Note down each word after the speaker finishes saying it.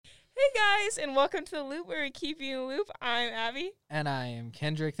Hey guys, and welcome to The Loop, where we keep you in the loop. I'm Abby. And I am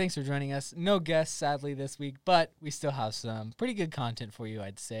Kendrick. Thanks for joining us. No guests, sadly, this week, but we still have some pretty good content for you,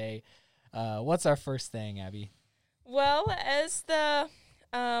 I'd say. What's our first thing, Abby? Well, as the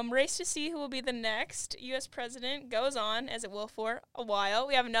race to see who will be the next U.S. president goes on, as it will for a while,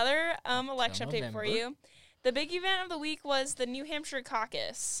 we have another election update for you. The big event of the week was the New Hampshire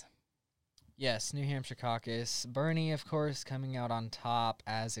caucus. Yes, New Hampshire caucus. Bernie, of course, coming out on top,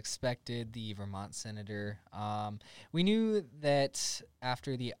 as expected, the Vermont senator. We knew that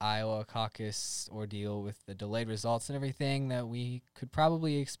after the Iowa caucus ordeal with the delayed results and everything, that we could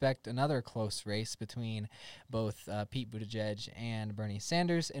probably expect another close race between both Pete Buttigieg and Bernie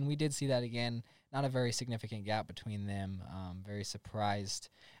Sanders, and we did see that again. Not a very significant gap between them. Very surprised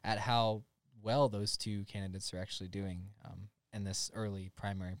at how well those two candidates are actually doing in this early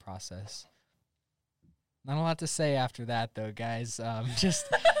primary process. Not a lot to say after that, though, guys. Yeah,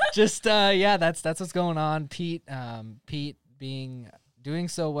 that's what's going on. Pete doing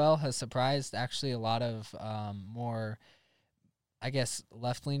so well has surprised actually a lot of more, I guess,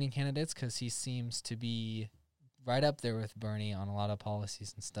 left-leaning candidates, because he seems to be right up there with Bernie on a lot of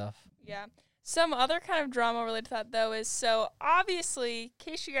policies and stuff. Yeah. Some other kind of drama related to that, though, is so obviously, in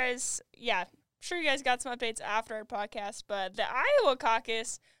case you guys, I'm sure you guys got some updates after our podcast, but the Iowa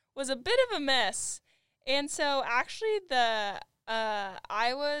caucus was a bit of a mess. And so actually the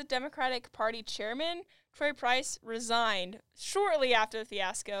Iowa Democratic Party chairman, Troy Price, resigned shortly after the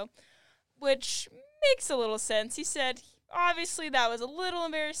fiasco, which makes a little sense. He said, obviously, that was a little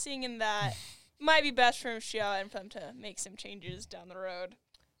embarrassing and that might be best for him to show and for them to make some changes down the road.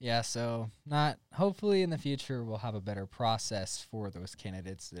 Yeah, so hopefully in the future we'll have a better process for those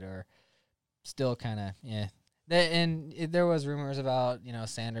candidates that are still kind of, there was rumors about,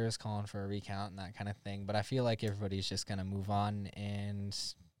 Sanders calling for a recount and that kind of thing, but I feel like everybody's just going to move on and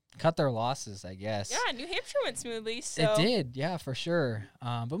cut their losses, I guess. Yeah, New Hampshire went smoothly, so. It did, yeah, for sure.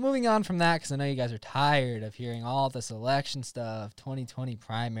 But moving on from that, because I know you guys are tired of hearing all this election stuff, 2020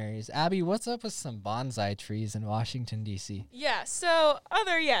 primaries. Abby, what's up with some bonsai trees in Washington, D.C.? Yeah, so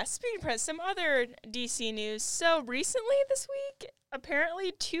speaking of some other D.C. news. So recently this week,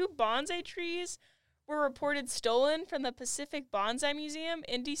 apparently 2 bonsai trees were reported stolen from the Pacific Bonsai Museum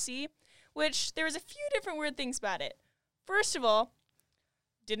in D.C., which there was a few different weird things about it. First of all,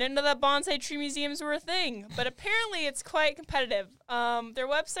 didn't know that bonsai tree museums were a thing, but apparently it's quite competitive. Their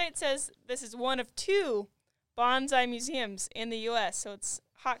website says this is one of 2 bonsai museums in the U.S., so it's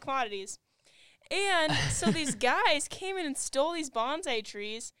hot commodities. And so these guys came in and stole these bonsai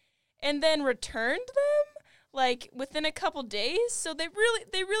trees and then returned them within a couple days. So they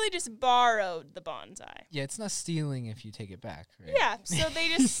really just borrowed the bonsai. Yeah, it's not stealing if you take it back, right? Yeah, so they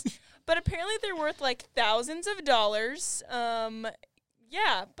just, but apparently they're worth thousands of dollars.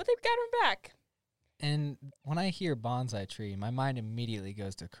 Yeah, but they've got them back. And when I hear bonsai tree, my mind immediately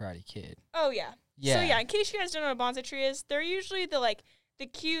goes to Karate Kid. Oh, yeah. Yeah. So, in case you guys don't know what a bonsai tree is, they're usually the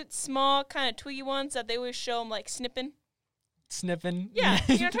cute, small, kind of twiggy ones that they always show them, snipping. Snipping? Yeah.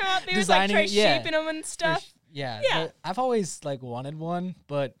 You know what I'm talking about? They always, try shaping them and stuff. Yeah. I've always, wanted one,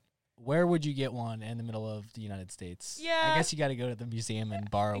 but where would you get one in the middle of the United States? Yeah. I guess you got to go to the museum and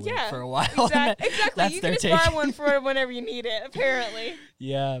borrow it for a while. Exactly. That's you their can just take. borrow one for whenever you need it, apparently.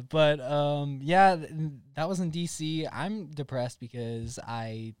 Yeah, but, that was in D.C. I'm depressed because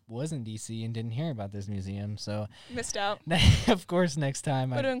I was in D.C. and didn't hear about this museum, so. Missed out. Of course, next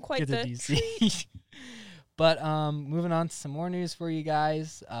time I get to D.C. But moving on to some more news for you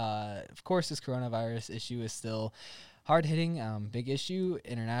guys. Of course, this coronavirus issue is still hard-hitting, big issue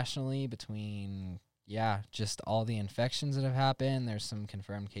internationally between, just all the infections that have happened. There's some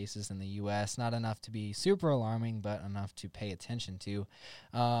confirmed cases in the U.S., not enough to be super alarming, but enough to pay attention to.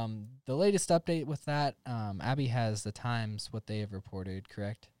 The latest update with that, Abby has the Times, what they have reported,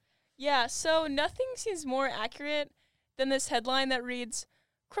 correct? Yeah, so nothing seems more accurate than this headline that reads,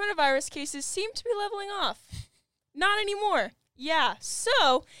 "Coronavirus cases seem to be leveling off." Not anymore. Yeah,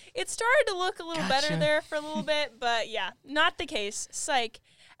 so it started to look a little better there for a little bit, but not the case. Psych.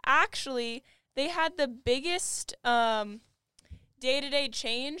 Actually, they had the biggest day-to-day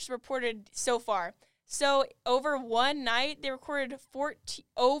change reported so far. So over one night, they recorded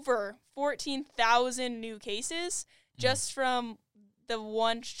over 14,000 new cases just from the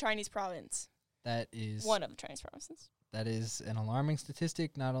one Chinese province. That is one of the Chinese provinces. That is an alarming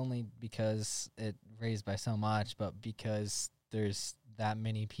statistic, not only because it raised by so much, but because there's that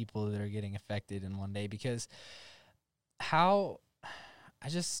many people that are getting affected in one day. Because I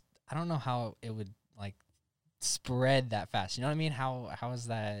don't know how it would spread that fast. You know what I mean? How is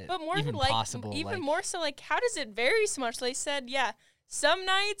that even possible? Even more so, how does it vary so much? They said, some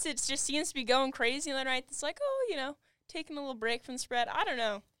nights it just seems to be going crazy, and other nights it's like, oh, taking a little break from the spread. I don't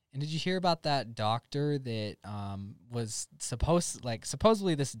know. And did you hear about that doctor that was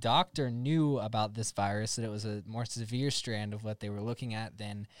supposedly this doctor knew about this virus, that it was a more severe strand of what they were looking at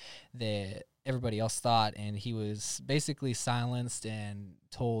than everybody else thought, and he was basically silenced and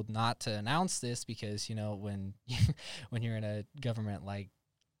told not to announce this because, when when you're in a government like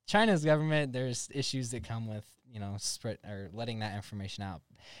China's government, there's issues that come with, spread or letting that information out.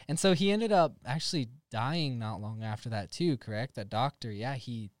 And so he ended up actually dying not long after that too, correct? That doctor, yeah,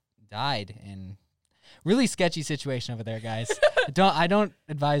 he died in really sketchy situation over there, guys. I don't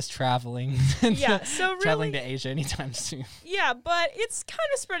advise traveling. Traveling to Asia anytime soon. Yeah, but it's kind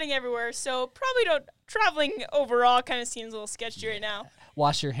of spreading everywhere, so probably don't. Traveling overall kind of seems a little sketchy right now.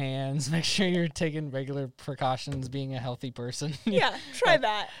 Wash your hands. Make sure you're taking regular precautions, being a healthy person. Yeah, try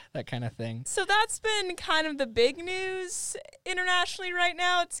that. That kind of thing. So that's been kind of the big news internationally right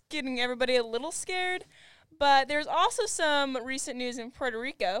now. It's getting everybody a little scared. But there's also some recent news in Puerto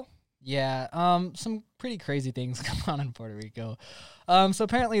Rico. Yeah, some pretty crazy things going on in Puerto Rico. So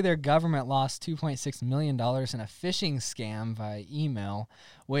apparently their government lost $2.6 million in a phishing scam via email,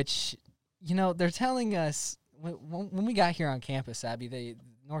 which, they're telling us when we got here on campus, Abby, the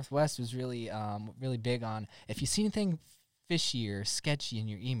Northwest was really big on, if you see anything fishy or sketchy in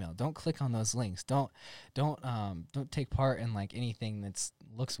your email, don't click on those links. Don't take part in like anything that's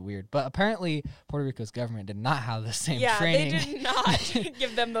looks weird. But apparently Puerto Rico's government did not have the same training. Yeah, they did not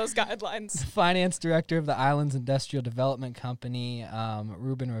give them those guidelines. The finance director of the island's industrial development company,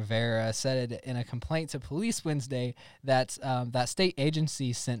 Ruben Rivera, said in a complaint to police Wednesday that that state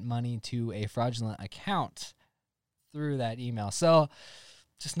agency sent money to a fraudulent account through that email. So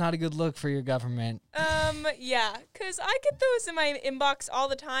just not a good look for your government. Yeah, because I get those in my inbox all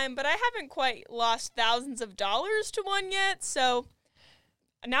the time, but I haven't quite lost thousands of dollars to one yet, so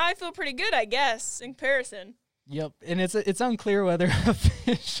now I feel pretty good, I guess, in comparison. Yep, and it's unclear whether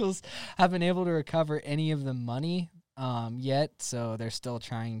officials have been able to recover any of the money yet, so they're still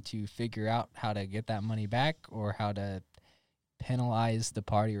trying to figure out how to get that money back or how to penalize the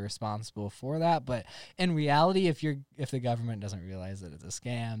party responsible for that. But in reality, if the government doesn't realize that it's a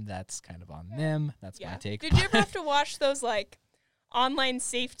scam, that's kind of on them. That's my take. Did you ever have to watch those like online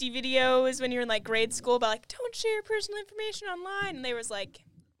safety videos when you're in like grade school about like, don't share your personal information online? And they was like,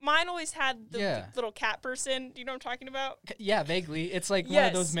 mine always had the little cat person. Do you know what I'm talking about? Yeah, vaguely. It's like one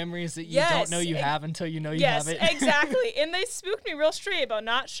of those memories that you don't know you have until you know you have it. Yes, exactly. And they spooked me real straight about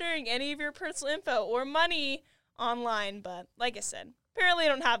not sharing any of your personal info or money online. But like I said, apparently I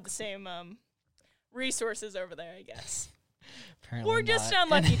don't have the same resources over there, I guess. Apparently or just an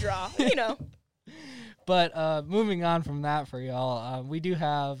unlucky draw, But moving on from that for y'all, we do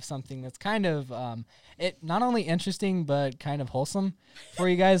have something that's kind of it not only interesting but kind of wholesome for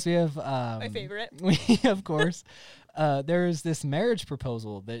you guys. We have my favorite. We of course there's this marriage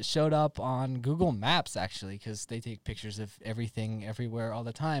proposal that showed up on Google Maps actually, because they take pictures of everything everywhere all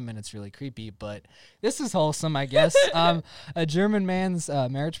the time and it's really creepy. But this is wholesome, I guess. A German man's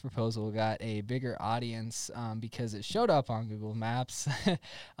marriage proposal got a bigger audience because it showed up on Google Maps.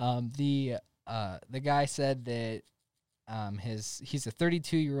 The guy said that he's a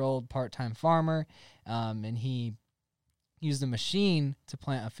 32-year-old part-time farmer, and he used a machine to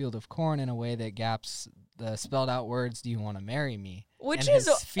plant a field of corn in a way that gaps the spelled out words, "Do you want to marry me?" Which is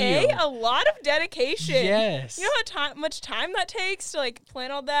a lot of dedication. Yes. You know how much time that takes to like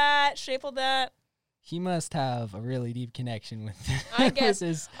plant all that, shape all that? He must have a really deep connection with I guess.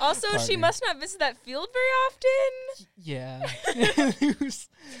 his also, partner. She must not visit that field very often. Yeah.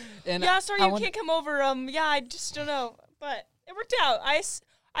 And sorry, you can't come over. Yeah, I just don't know. But it worked out.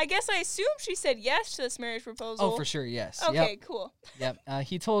 I guess I assume she said yes to this marriage proposal. Oh, for sure, yes. Okay, cool. Yep.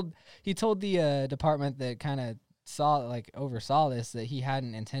 He told the department that kind of oversaw this that he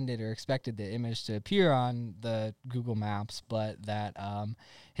hadn't intended or expected the image to appear on the Google Maps, but that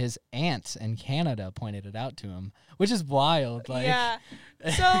his aunt in Canada pointed it out to him, which is wild. Yeah.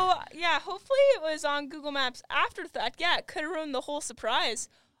 So, yeah, hopefully it was on Google Maps after that. Yeah, it could have ruined the whole surprise.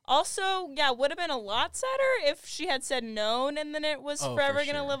 Also, yeah, would have been a lot sadder if she had said no and then it was forever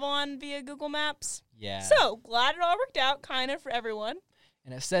going to live on via Google Maps. Yeah. So, glad it all worked out, kind of, for everyone.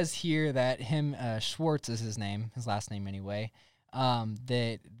 And it says here that Schwartz is his name, his last name anyway,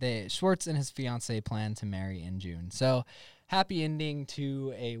 that Schwartz and his fiancée plan to marry in June. So, happy ending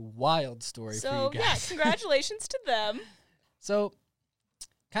to a wild story for you guys. So, yeah, congratulations to them. So,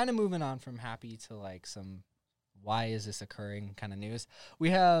 kind of moving on from happy to, like, some why is this occurring kind of news. We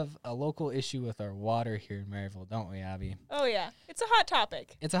have a local issue with our water here in Maryville, don't we, Abby? Oh, yeah. It's a hot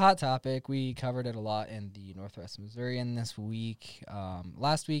topic. It's a hot topic. We covered it a lot in the Northwest Missourian this week,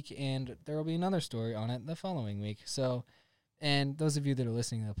 last week, and there will be another story on it the following week. So, and those of you that are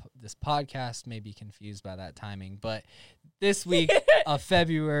listening to this podcast may be confused by that timing, but this week of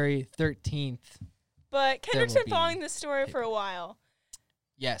February 13th. But Kendrick's been following this story for a while.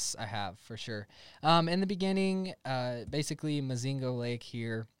 Yes, I have, for sure. In the beginning, basically Mazingo Lake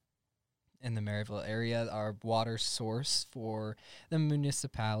here in the Maryville area, our water source for the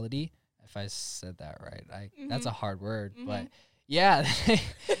municipality, if I said that right. That's a hard word, but yeah,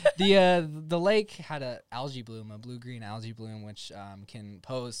 the lake had a algae bloom, a blue-green algae bloom, which can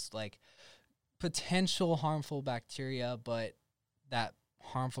pose like potential harmful bacteria, but that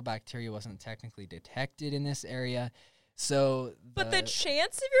harmful bacteria wasn't technically detected in this area. So, but the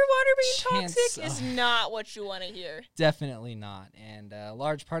chance of your water being toxic is not what you want to hear. Definitely not. And a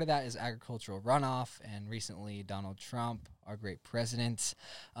large part of that is agricultural runoff. And recently, Donald Trump, our great president,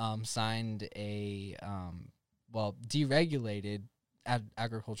 signed a, deregulated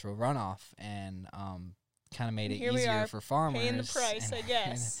agricultural runoff and kind of made it easier for farmers. Paying the price, I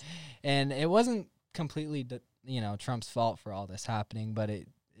guess. And it wasn't completely, Trump's fault for all this happening, but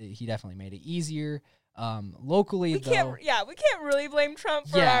he definitely made it easier. Locally, we can't really blame Trump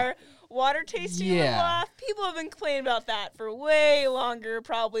for our water tasting off. People have been complaining about that for way longer,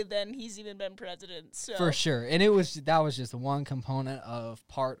 probably than he's even been president. So for sure, and that was just one component of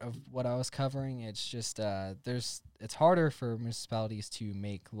part of what I was covering. It's just it's harder for municipalities to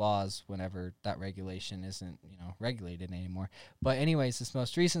make laws whenever that regulation isn't regulated anymore. But anyways, this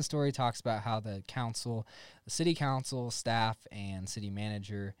most recent story talks about how the city council staff and city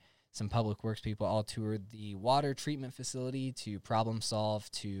manager, some public works people all toured the water treatment facility to problem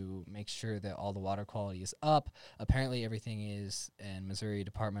solve, to make sure that all the water quality is up. Apparently everything is in Missouri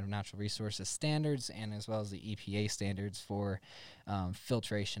Department of Natural Resources standards, and as well as the EPA standards for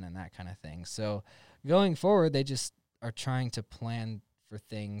filtration and that kind of thing. So going forward, they just are trying to plan for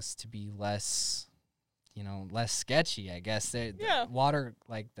things to be less sketchy, I guess. The water,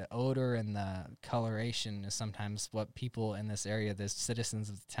 like the odor and the coloration, is sometimes what people in this area, the citizens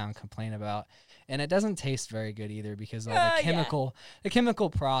of the town, complain about. And it doesn't taste very good either, because all the chemical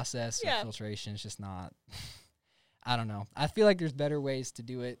process of filtration is just not, I don't know. I feel like there's better ways to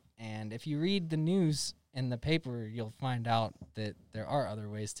do it. And if you read the news in the paper, you'll find out that there are other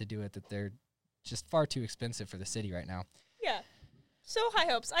ways to do it, that they're just far too expensive for the city right now. Yeah. So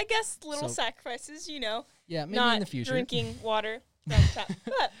high hopes. I guess little sacrifices, Yeah, maybe not in the future. Drinking water from the tap.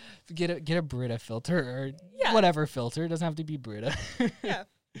 But get a Brita filter or whatever filter. It doesn't have to be Brita. Yeah.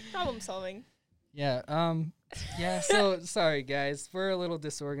 Problem solving. Yeah. So sorry guys, we're a little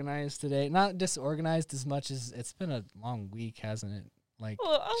disorganized today. Not disorganized as much as it's been a long week, hasn't it? Like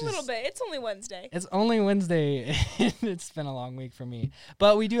a little bit. It's only Wednesday. It's only Wednesday. It's been a long week for me.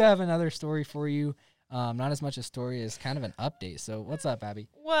 But we do have another story for you. Not as much a story as kind of an update. So what's up, Abby?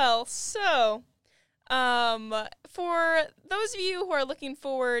 Well, so for those of you who are looking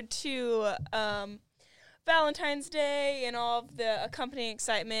forward to Valentine's Day and all of the accompanying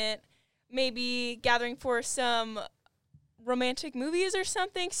excitement, maybe gathering for some romantic movies or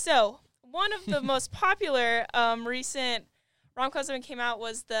something. So one of the most popular recent rom-coms that came out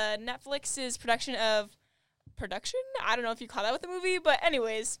was the Netflix's production. I don't know if you call that with a movie, but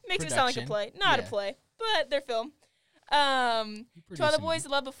anyways, makes it sound like a play. Not a play, but their film. To All the Boys I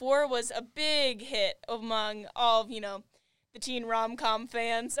Loved Before was a big hit among all of, the teen rom-com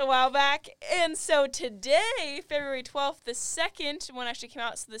fans a while back. And so today, February 12th, the second one actually came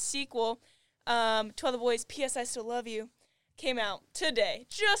out, so the sequel, To All the Boys, P.S. I Still Love You, came out today,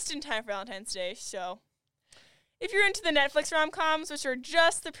 just in time for Valentine's Day. So if you're into the Netflix rom-coms, which are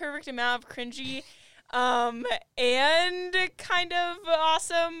just the perfect amount of cringy, and kind of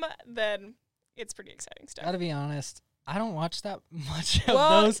awesome, then it's pretty exciting stuff. Gotta be honest, I don't watch that much of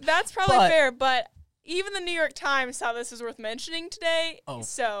Well, those. that's probably fair, but even the New York Times thought this was worth mentioning today,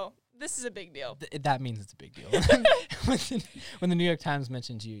 so this is a big deal. That means it's a big deal. When the New York Times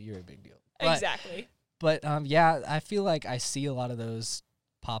mentions you, you're a big deal. Exactly. But, I feel like I see a lot of those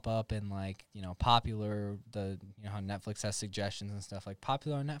pop up in popular, how Netflix has suggestions and stuff, like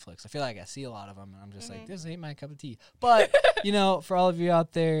popular on Netflix. I feel like I see a lot of them and I'm just like, this ain't my cup of tea. But for all of you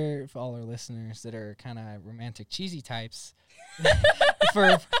out there, for all our listeners that are kind of romantic cheesy types,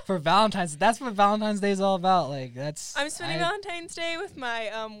 for Valentine's, that's what Valentine's Day is all about. I'm spending Valentine's Day with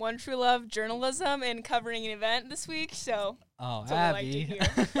my one true love, journalism, and covering an event this week, so Abby.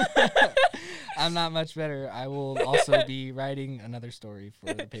 I'm not much better. I will also be writing another story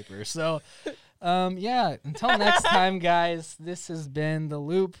for the paper. So, Yeah, until next time, guys, this has been The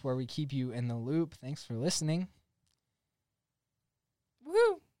Loop, where we keep you in the loop. Thanks for listening.